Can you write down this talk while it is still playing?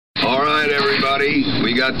everybody.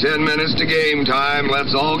 We got 10 minutes to game time.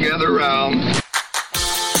 Let's all gather round.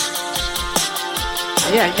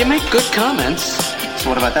 Yeah, you make good comments. So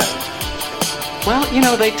what about that? Well, you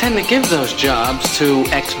know, they tend to give those jobs to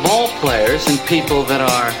ex-ball players and people that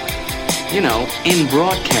are, you know, in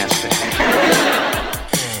broadcasting.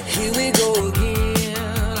 Here we go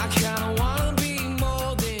again. I kinda wanna be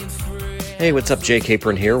more than friends. Hey, what's up? Jay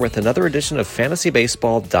Capron here with another edition of Fantasy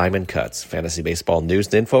Baseball Diamond Cuts. Fantasy Baseball news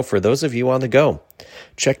and info for those of you on the go.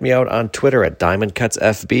 Check me out on Twitter at Diamond Cuts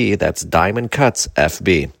FB. That's Diamond Cuts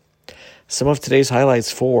FB. Some of today's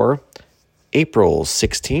highlights for April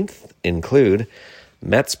 16th include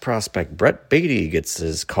Mets prospect Brett Baty gets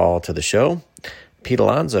his call to the show. Pete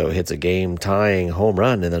Alonso hits a game-tying home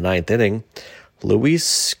run in the ninth inning.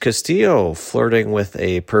 Luis Castillo flirting with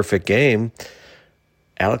a perfect game.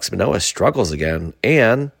 Alex Manoah struggles again.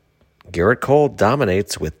 And Garrett Cole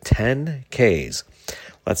dominates with 10 Ks.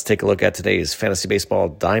 Let's take a look at today's Fantasy Baseball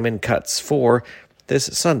Diamond Cuts for this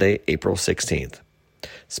Sunday, April 16th.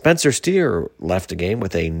 Spencer Steer left a game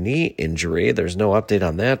with a knee injury. There's no update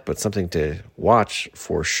on that, but something to watch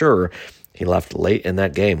for sure. He left late in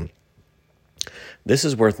that game. This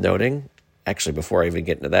is worth noting. Actually, before I even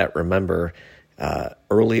get into that, remember,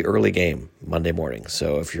 early game, Monday morning.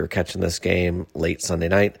 So if you're catching this game late Sunday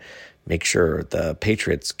night, make sure the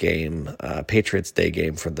Patriots Day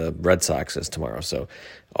game for the Red Sox is tomorrow. So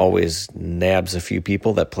always nabs a few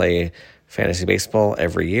people that play fantasy baseball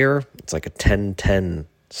every year. It's like a 10-10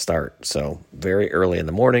 start. So very early in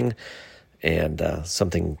the morning and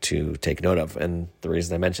something to take note of. And the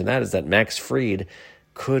reason I mention that is that Max Fried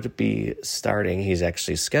could be starting. He's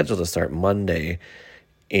actually scheduled to start Monday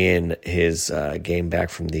in his game back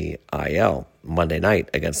from the IL Monday night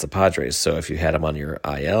against the Padres. So if you had him on your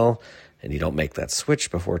IL and you don't make that switch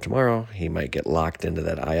before tomorrow, he might get locked into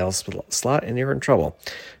that IL slot and you're in trouble.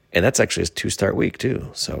 And that's actually his 2-start week too.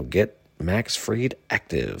 So get Max Fried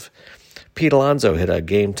active. Pete Alonso hit a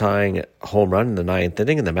game-tying home run in the ninth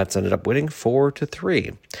inning, and the Mets ended up winning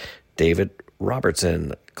 4-3. David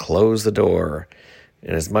Robertson closed the door.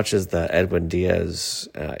 And as much as the Edwin Diaz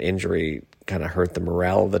injury kind of hurt the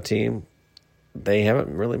morale of the team, they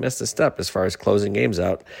haven't really missed a step as far as closing games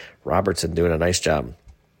out. Robertson doing a nice job.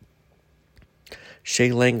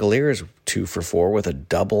 Shea Langolier is 2 for 4 with a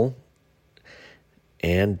double.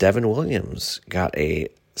 And Devin Williams got a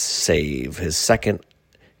save, his second,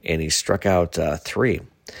 and he struck out 3.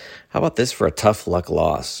 How about this for a tough luck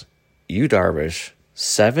loss? Yu Darvish,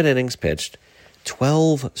 7 innings pitched,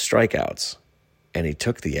 12 strikeouts, and he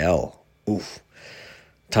took the L. Oof.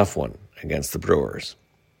 Tough one against the Brewers.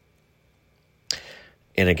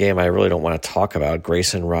 In a game I really don't want to talk about,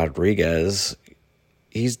 Grayson Rodriguez,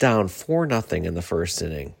 he's down 4-0 in the first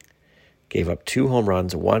inning. Gave up 2 home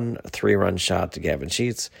runs, 1 3-run shot to Gavin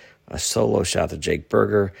Sheets, a solo shot to Jake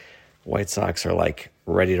Berger. White Sox are like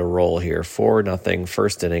ready to roll here. 4-0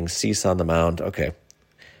 first inning, Cease on the mound. Okay,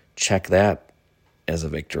 check that as a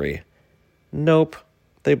victory. Nope,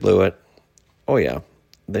 they blew it. Oh yeah,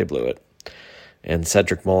 they blew it. And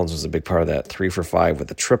Cedric Mullins was a big part of that. 3 for 5 with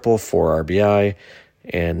a triple, 4 RBI.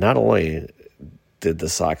 And not only did the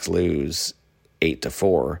Sox lose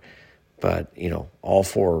 8-4, but, you know, all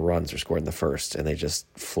 4 runs were scored in the first, and they just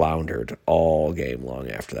floundered all game long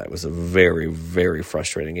after that. It was a very, very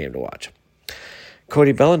frustrating game to watch.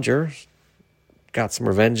 Cody Bellinger got some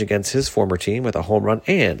revenge against his former team with a home run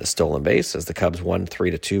and a stolen base as the Cubs won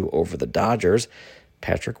 3-2 over the Dodgers.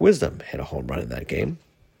 Patrick Wisdom hit a home run in that game.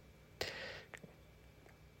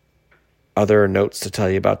 Other notes to tell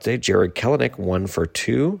you about today, Jared Kelenic 1 for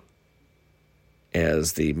 2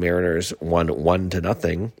 as the Mariners won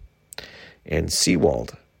 1-0. And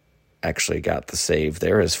Sewald actually got the save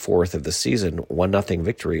there, his 4th of the season, 1-0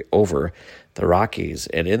 victory over the Rockies.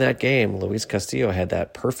 And in that game, Luis Castillo had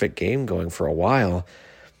that perfect game going for a while.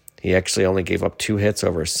 He actually only gave up 2 hits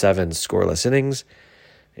over 7 scoreless innings.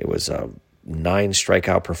 It was a 9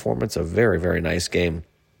 strikeout performance, a very, very nice game.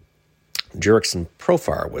 Jurickson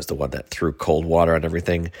Profar was the one that threw cold water on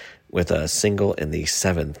everything with a single in the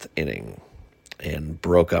 7th inning and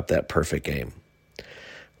broke up that perfect game.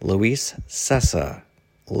 Luis Cessa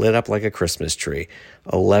lit up like a Christmas tree.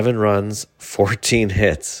 11 runs, 14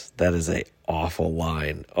 hits. That is an awful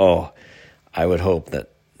line. Oh, I would hope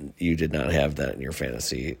that you did not have that in your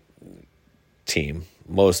fantasy team.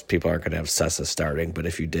 Most people aren't going to have Cessa starting, but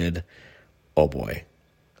if you did, oh boy.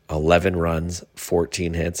 11 runs,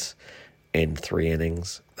 14 hits in 3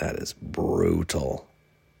 innings. That is brutal.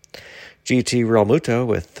 GT Realmuto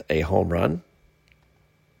with a home run.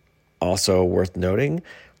 Also worth noting,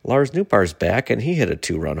 Lars Nootbaar's back, and he hit a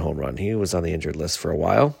 2-run home run. He was on the injured list for a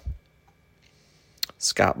while.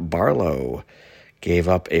 Scott Barlow gave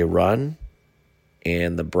up a run,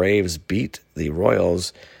 and the Braves beat the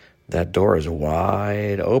Royals. That door is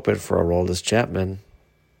wide open for Aroldis Chapman.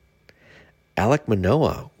 Alek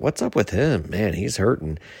Manoah, what's up with him? Man, he's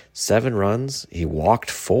hurting. 7 runs. He walked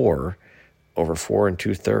 4 over 4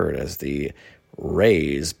 2/3 as the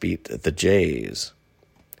Rays beat the Jays.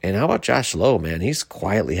 And how about Josh Lowe, man? He's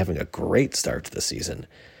quietly having a great start to the season.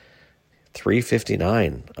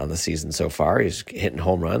 359 on the season so far. He's hitting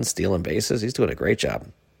home runs, stealing bases. He's doing a great job.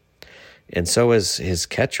 And so is his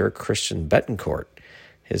catcher, Christian Betancourt,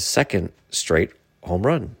 his second straight home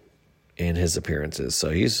run in his appearances.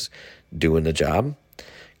 So he's doing the job.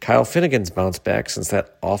 Kyle Finnegan's bounced back since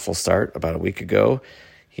that awful start about a week ago.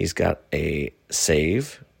 He's got a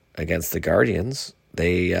save against the Guardians.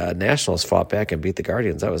 The Nationals fought back and beat the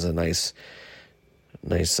Guardians. That was a nice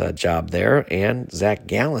job there. And Zach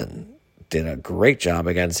Gallen did a great job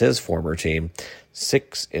against his former team.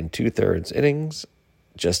 6 2/3 innings,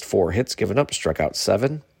 just 4 hits given up, struck out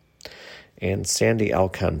 7. And Sandy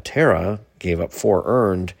Alcantara gave up 4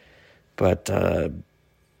 earned, but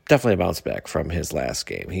definitely a bounce back from his last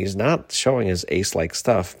game. He's not showing his ace-like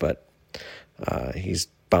stuff, but he's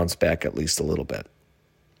bounced back at least a little bit.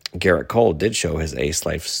 Garrett Cole did show his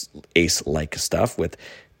ace-like stuff with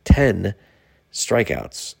 10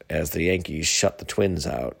 strikeouts as the Yankees shut the Twins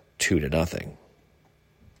out 2-0.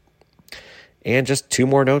 And just 2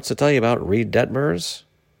 more notes to tell you about. Reed Detmers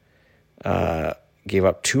gave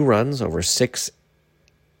up 2 runs over 6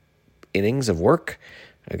 innings of work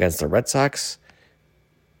against the Red Sox.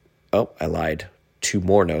 Oh, I lied. 2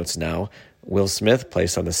 more notes now. Will Smith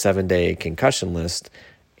placed on the 7-day concussion list.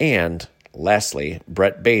 And lastly,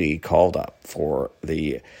 Brett Beatty called up for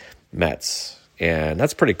the Mets. And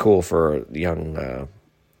that's pretty cool for young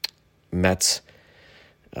Mets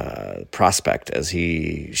prospect, as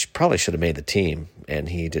he probably should have made the team, and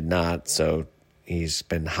he did not. So he's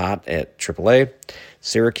been hot at AAA,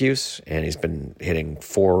 Syracuse, and he's been hitting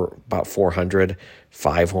about 400,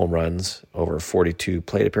 5 home runs over 42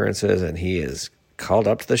 plate appearances, and he is called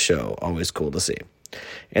up to the show. Always cool to see.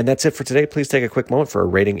 And that's it for today. Please take a quick moment for a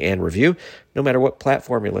rating and review. No matter what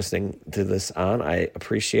platform you're listening to this on, I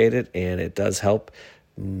appreciate it, and it does help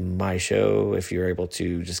my show if you're able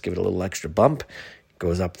to just give it a little extra bump. It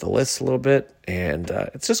goes up the list a little bit, and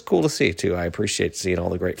it's just cool to see, too. I appreciate seeing all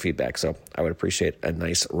the great feedback, so I would appreciate a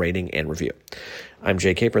nice rating and review. I'm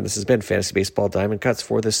Jay Caper, and this has been Fantasy Baseball Diamond Cuts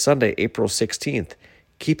for this Sunday, April 16th,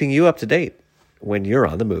 keeping you up to date when you're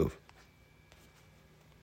on the move.